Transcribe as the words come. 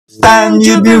And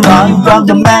you'd be running from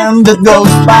the man that goes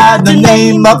by the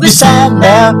name of the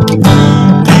Sandman.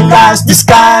 He flies the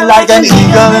sky like an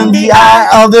eagle in the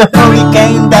eye of the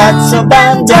hurricane that's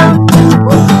abandoned.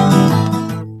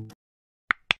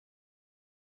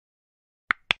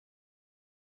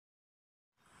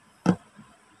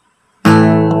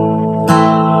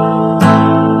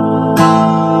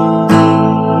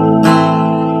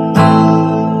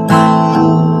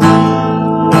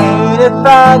 Ain't it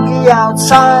foggy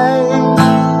outside?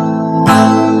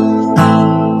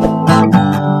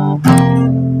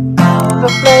 The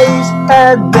place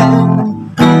had been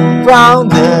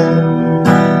grounded.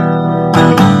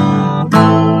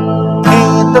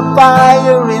 Ain't the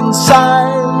fire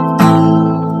inside?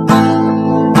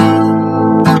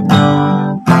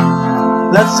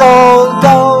 Let's all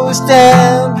go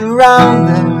stand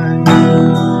around it.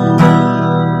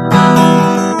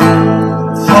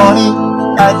 Funny,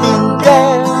 I've been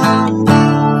there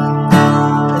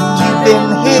and you've been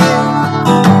here.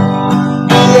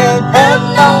 We ain't had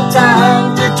no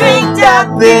time to drink that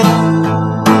beer.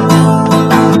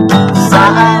 'Cause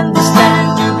I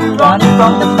understand you'll be running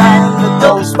from the man that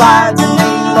goes by the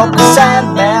name of the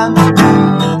Sandman.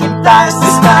 He flies the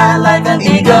sky like an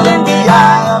eagle in the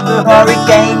eye of the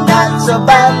hurricane that's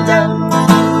abandoned.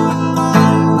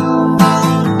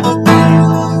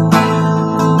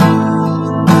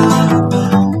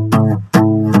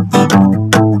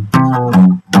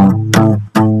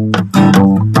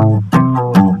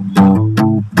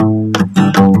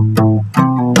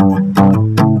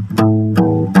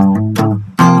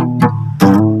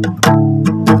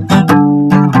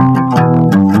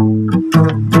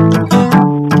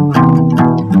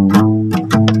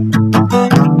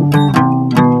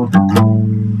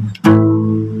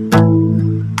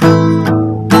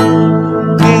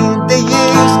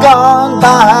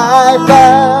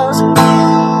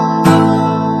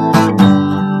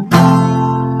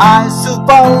 I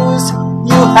suppose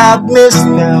you have missed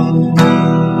them.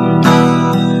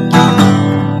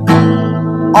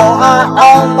 Oh, I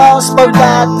almost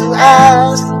forgot to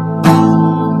ask,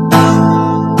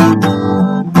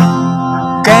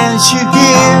 can't you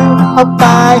hear a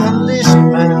violin?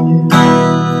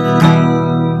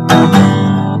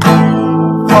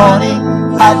 Funny,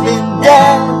 I've been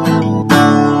there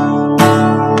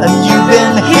and you've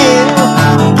been here.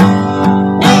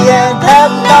 We ain't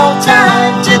had no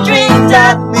time to drink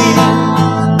that beer.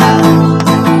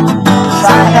 'Cause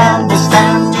I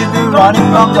understand you've been running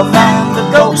from the man that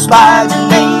goes by the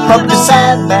name of the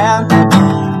Sandman.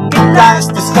 He flies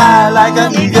the sky like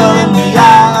an eagle in the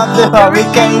eye of the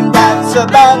hurricane that's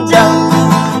abandoned.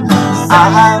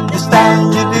 I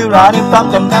understand you've been running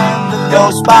from the man that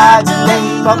goes by the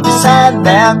name of the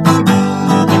Sandman.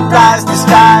 He flies the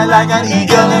sky like an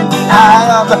eagle in the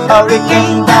eye of the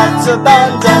hurricane that's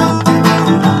abandoned.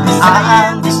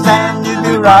 I understand you've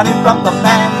been running from the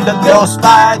man that goes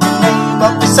by the name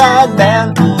of the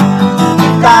Sandman. He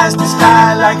flies the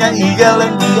sky like an eagle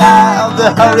in the eye of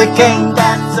the hurricane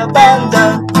that's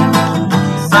abandoned.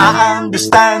 I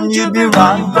understand you've been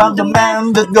running from the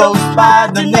man that goes by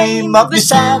the name of the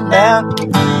Sandman.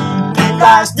 He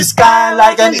flies the sky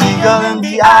like an eagle in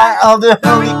the eye of the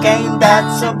hurricane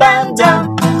that's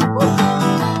abandoned.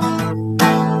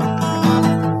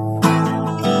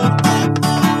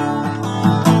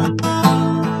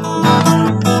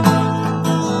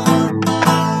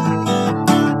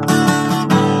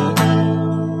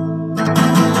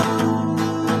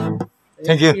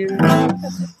 Thank you.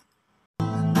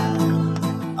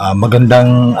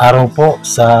 Magandang araw po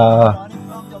sa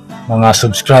mga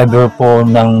subscriber po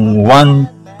ng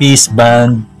Onepeace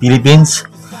Band Philippines.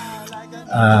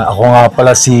 Ako nga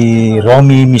pala si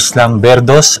Romy Mislang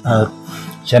Berdos at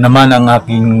siya naman ang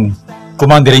aking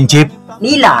Commander-in-Chief.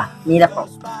 Nila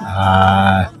po.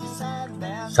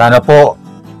 Sana po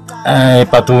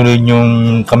patuloy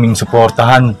niyong kaming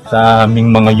suportahan sa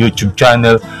aming mga YouTube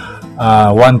channel,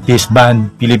 Onepeace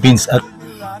Band Philippines, at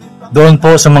doon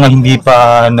po sa mga hindi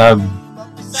pa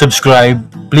nag-subscribe,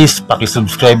 please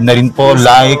paki-subscribe na rin po,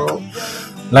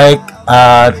 like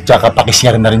at saka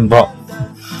paki-share na rin po.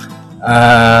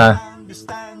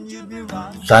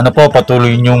 Sana po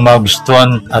patuloy niyong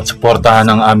magustuhan at suportahan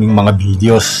ang aming mga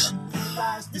videos.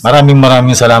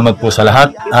 Maraming salamat po sa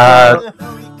lahat at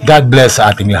God bless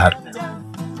sa ating lahat.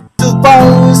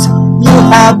 Suppose you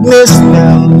have missed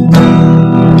them.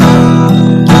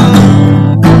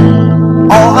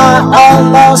 Oh, I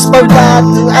almost forgot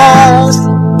to ask,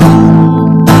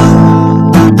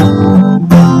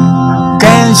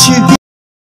 can't you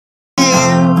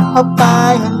hear about